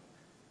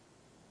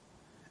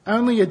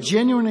 Only a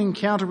genuine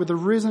encounter with the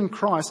risen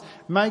Christ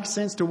makes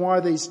sense to why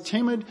these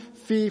timid,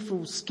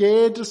 fearful,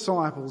 scared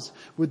disciples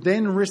would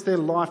then risk their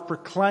life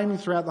proclaiming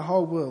throughout the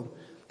whole world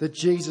that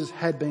Jesus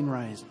had been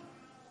raised.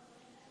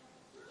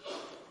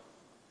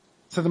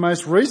 So the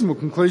most reasonable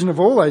conclusion of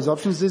all those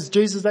options is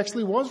Jesus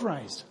actually was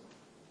raised.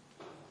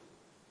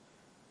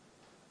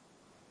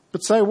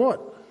 But so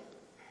what?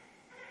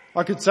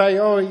 I could say,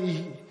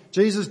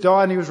 Jesus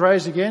died and he was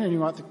raised again, and you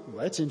might think,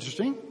 well, that's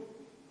interesting.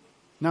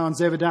 No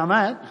one's ever done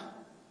that.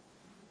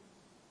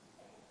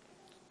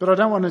 But I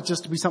don't want it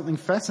just to be something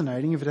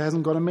fascinating if it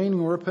hasn't got a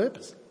meaning or a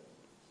purpose.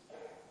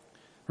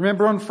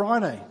 Remember on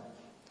Friday,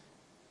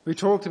 we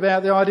talked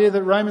about the idea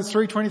that Romans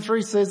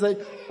 3:23 says that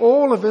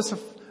all of us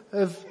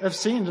have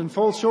sinned and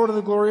fall short of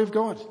the glory of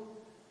God.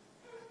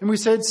 And we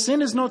said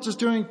sin is not just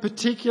doing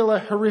particular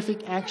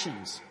horrific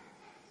actions.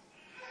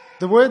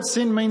 The word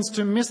sin means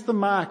to miss the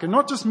mark, and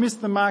not just miss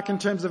the mark in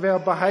terms of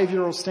our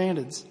behavioural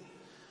standards,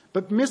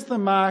 but miss the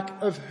mark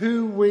of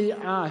who we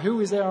are,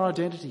 who is our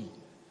identity.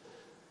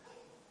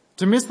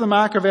 To miss the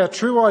mark of our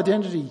true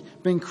identity,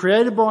 being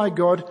created by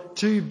God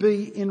to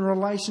be in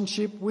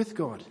relationship with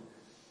God.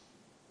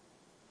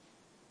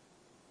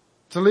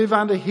 To live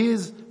under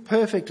His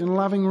perfect and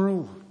loving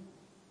rule.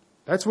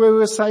 That's where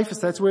we're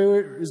safest, that's where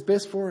it is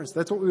best for us,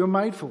 that's what we were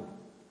made for.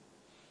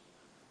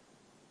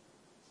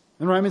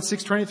 And Romans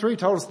 6:23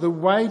 told us the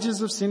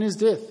wages of sin is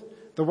death.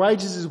 The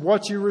wages is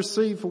what you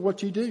receive for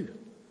what you do.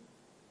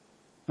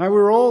 Now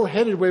we're all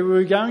headed where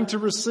we're going to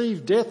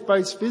receive death,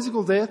 both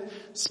physical death,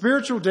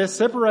 spiritual death,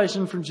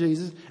 separation from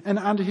Jesus, and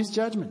under His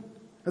judgment.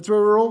 That's where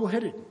we're all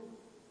headed.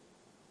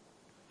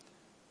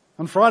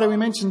 On Friday we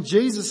mentioned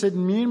Jesus said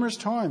numerous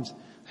times,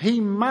 He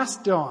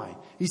must die.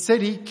 He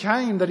said He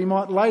came that He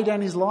might lay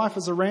down His life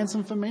as a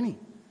ransom for many.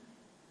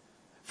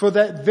 For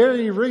that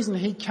very reason,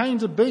 He came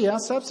to be our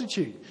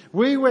substitute.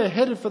 We were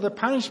headed for the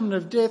punishment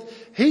of death.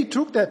 He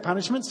took that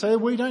punishment so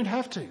we don't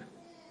have to.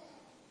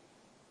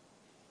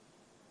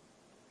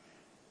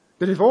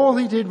 But if all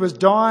He did was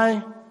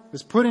die,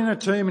 was put in a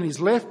tomb and He's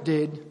left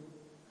dead,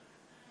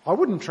 I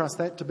wouldn't trust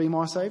that to be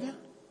my saviour.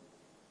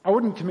 I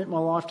wouldn't commit my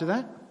life to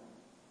that.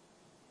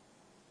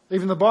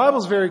 Even the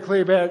Bible's very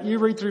clear about it. You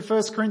read through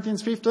 1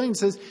 Corinthians 15, it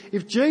says,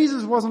 if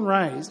Jesus wasn't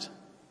raised,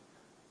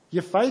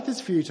 your faith is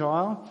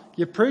futile,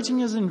 your preaching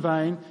is in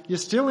vain, you're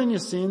still in your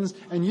sins,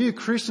 and you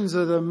Christians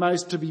are the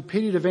most to be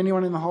pitied of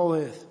anyone in the whole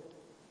earth.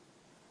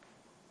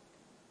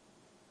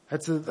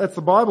 That's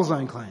the Bible's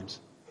own claims.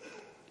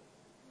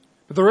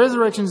 But the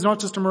resurrection is not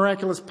just a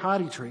miraculous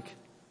party trick.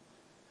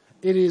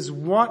 It is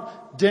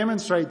what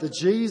demonstrates that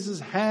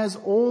Jesus has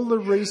all the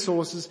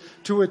resources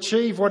to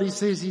achieve what he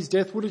says his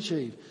death would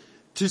achieve,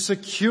 to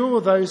secure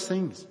those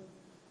things.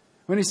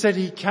 When he said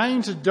he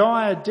came to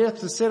die a death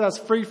to set us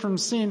free from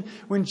sin,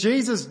 when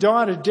Jesus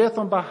died a death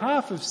on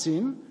behalf of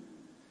sin,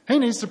 he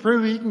needs to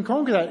prove he can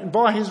conquer that. And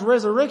by his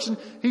resurrection,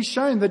 he's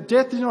shown that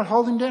death did not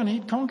hold him down.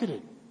 He'd conquered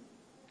it.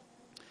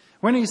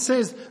 When he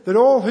says that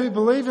all who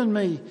believe in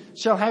me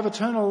shall have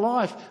eternal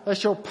life, they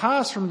shall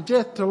pass from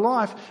death to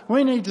life,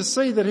 we need to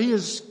see that he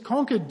has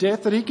conquered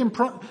death, that he can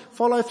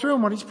follow through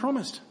on what he's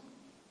promised.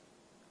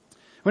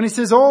 When he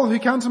says, all who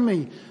come to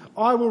me,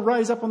 I will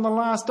raise up on the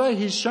last day,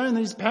 he's shown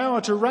his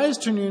power to raise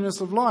to newness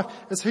of life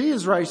as he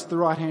is raised to the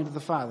right hand of the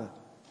Father.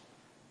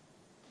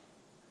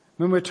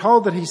 When we're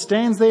told that he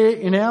stands there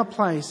in our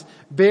place,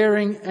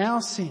 bearing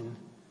our sin,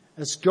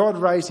 as God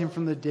raised him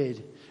from the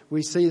dead,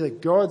 we see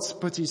that God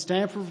puts his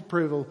stamp of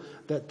approval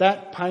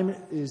that payment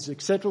is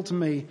acceptable to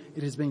me.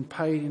 It has been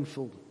paid in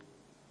full.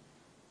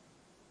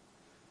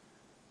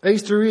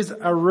 Easter is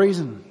a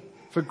reason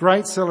for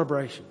great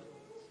celebration.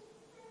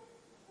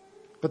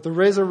 But the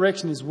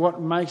resurrection is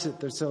what makes it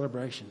the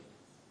celebration.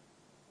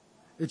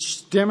 It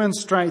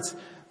demonstrates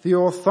the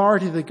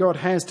authority that God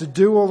has to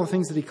do all the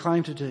things that he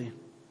claimed to do.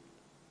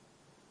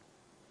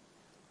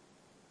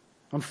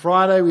 On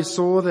Friday we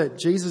saw that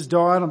Jesus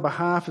died on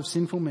behalf of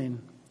sinful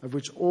men, of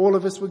which all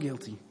of us were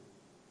guilty.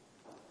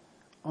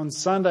 On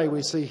Sunday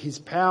we see his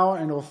power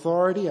and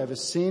authority over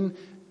sin,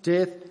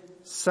 death,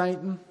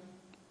 Satan,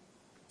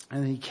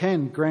 and he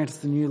can grant us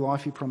the new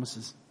life he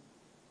promises.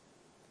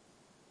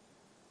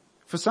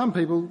 For some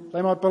people,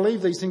 they might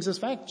believe these things as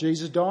fact.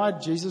 Jesus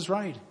died, Jesus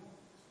reigned.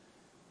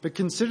 But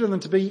consider them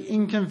to be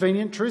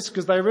inconvenient truths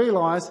because they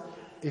realise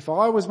if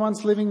I was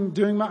once living,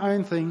 doing my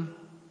own thing,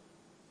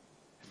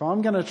 if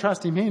I'm going to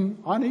trust him in,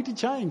 I need to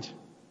change.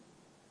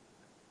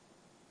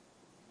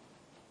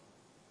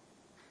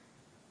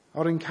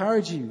 I'd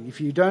encourage you, if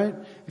you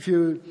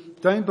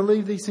don't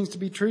believe these things to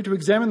be true, to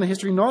examine the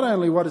history, not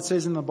only what it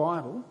says in the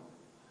Bible.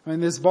 I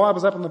mean, there's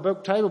Bibles up on the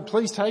book table.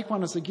 Please take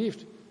one as a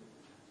gift.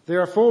 There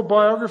are 4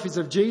 biographies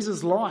of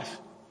Jesus' life.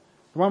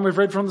 The one we've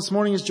read from this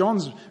morning is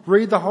John's.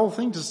 Read the whole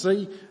thing to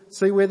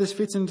see where this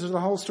fits into the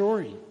whole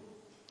story.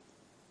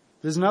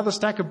 There's another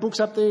stack of books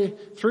up there,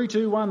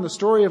 321, the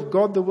story of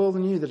God, the world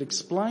and you, that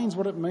explains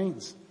what it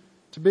means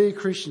to be a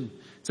Christian.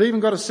 It's even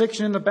got a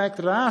section in the back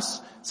that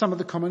asks some of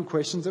the common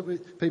questions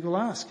that people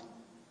ask.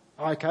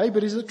 Okay,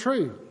 but is it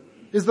true?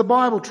 Is the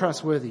Bible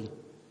trustworthy?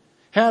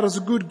 How does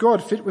a good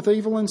God fit with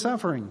evil and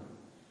suffering?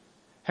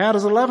 How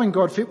does a loving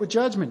God fit with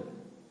judgment?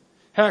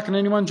 How can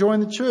anyone join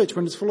the church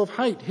when it's full of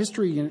hate,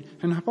 history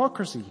and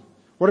hypocrisy?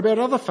 What about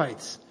other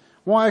faiths?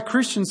 Why are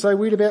Christians so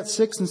weird about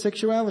sex and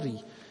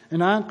sexuality?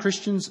 And aren't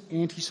Christians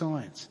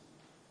anti-science?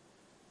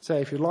 So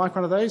if you'd like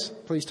one of those,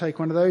 please take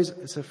one of those.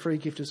 It's a free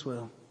gift as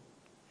well.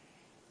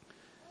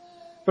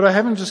 But I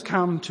haven't just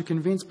come to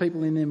convince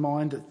people in their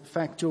mind that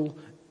factual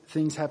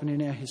things happen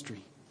in our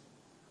history.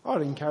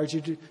 I'd encourage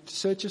you to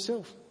search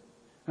yourself.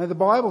 Now, the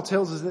Bible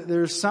tells us that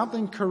there is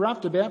something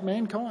corrupt about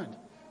mankind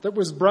that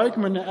was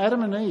broken when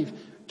Adam and Eve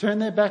turned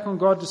their back on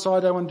God,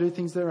 decided they want to do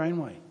things their own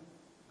way.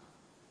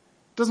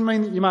 It doesn't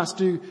mean that you must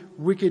do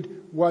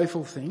wicked,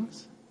 woeful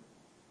things.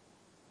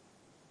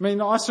 I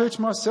mean, I search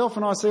myself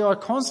and I see I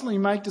constantly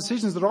make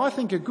decisions that I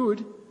think are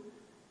good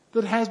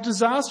that has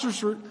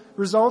disastrous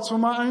results for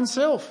my own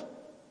self.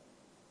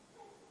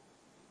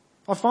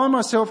 I find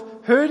myself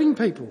hurting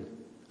people,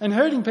 and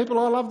hurting people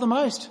I love the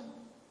most.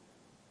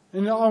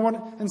 And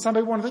some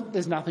people want to think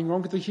there's nothing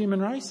wrong with the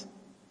human race.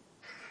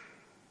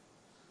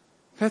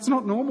 That's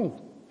not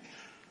normal.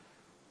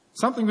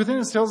 Something within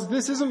us tells us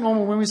this isn't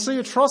normal. When we see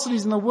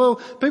atrocities in the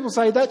world, people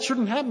say that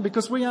shouldn't happen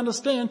because we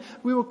understand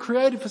we were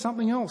created for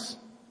something else.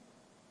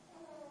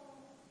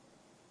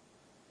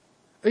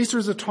 Easter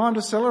is a time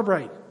to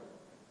celebrate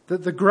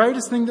that the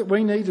greatest thing that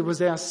we needed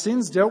was our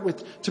sins dealt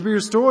with to be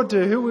restored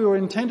to who we were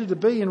intended to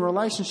be in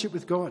relationship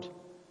with God.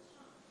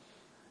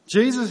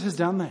 Jesus has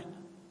done that.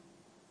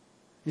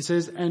 He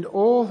says, and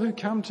all who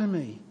come to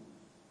me,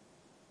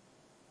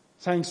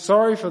 saying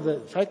sorry for the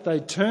fact they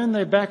turned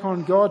their back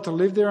on God to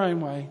live their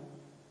own way.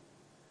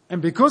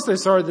 And because they're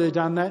sorry they've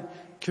done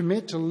that,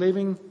 commit to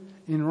living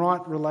in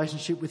right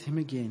relationship with him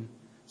again.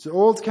 So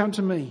all to come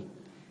to me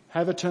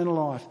have eternal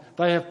life.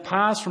 They have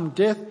passed from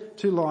death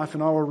to life,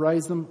 and I will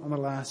raise them on the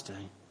last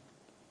day.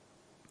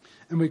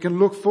 And we can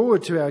look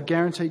forward to our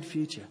guaranteed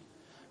future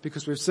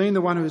because we've seen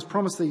the one who has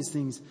promised these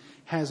things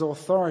has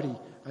authority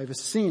over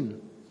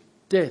sin,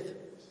 death,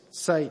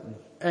 Satan,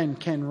 and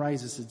can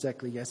raise us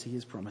exactly as he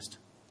has promised.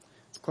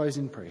 Let's close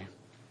in prayer.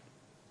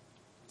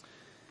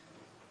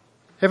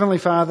 Heavenly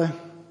Father,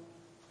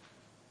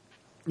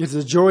 It's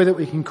a joy that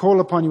we can call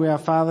upon you, our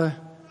Father,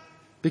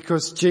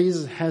 because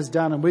Jesus has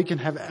done, and we can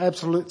have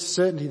absolute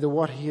certainty that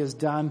what he has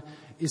done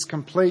is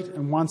complete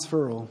and once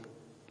for all.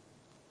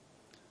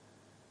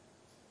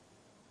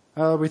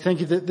 We thank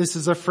you that this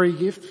is a free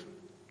gift.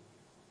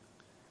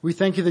 We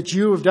thank you that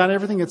you have done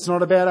everything. It's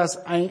not about us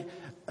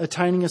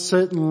attaining a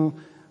certain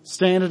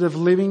standard of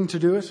living to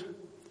do it.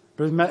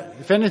 But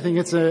if anything,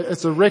 it's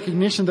a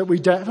recognition that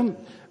we haven't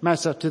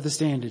matched up to the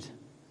standard.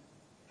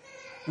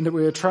 And that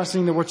we are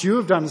trusting that what you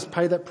have done is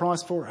pay that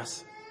price for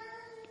us.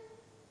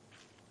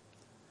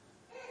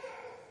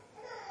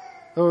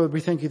 Lord, we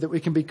thank you that we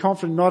can be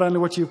confident not only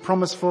what you've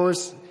promised for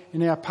us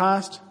in our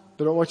past,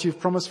 but what you've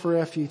promised for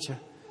our future.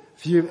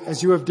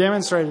 As you have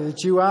demonstrated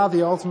that you are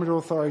the ultimate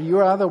authority. You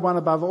are the one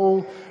above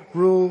all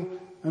rule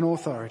and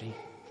authority.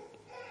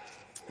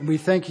 And we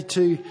thank you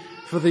too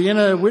for the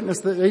inner witness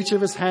that each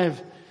of us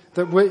have,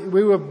 that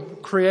we were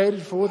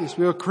created for this.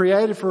 We were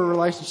created for a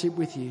relationship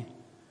with you.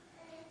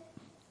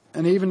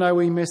 And even though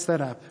we mess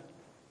that up,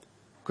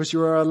 because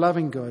you are a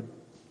loving God,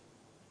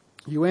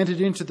 you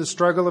entered into the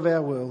struggle of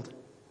our world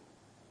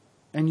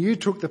and you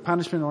took the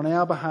punishment on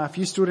our behalf.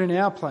 You stood in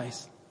our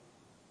place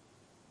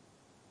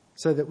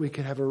so that we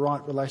could have a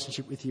right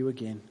relationship with you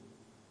again.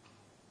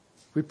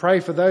 We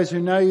pray for those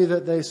who know you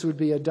that this would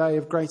be a day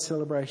of great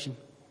celebration.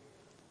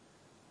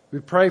 We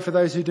pray for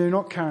those who do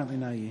not currently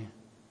know you,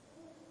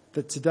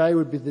 that today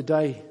would be the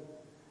day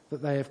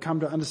that they have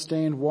come to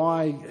understand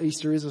why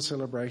Easter is a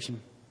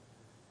celebration,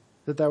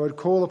 that they would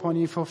call upon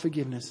you for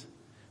forgiveness,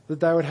 that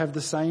they would have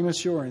the same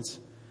assurance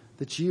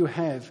that you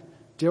have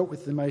dealt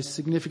with the most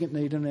significant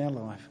need in our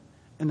life,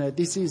 and that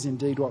this is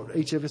indeed what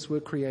each of us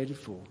were created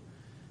for.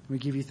 And we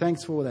give you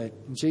thanks for that.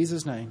 In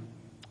Jesus' name,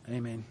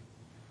 amen.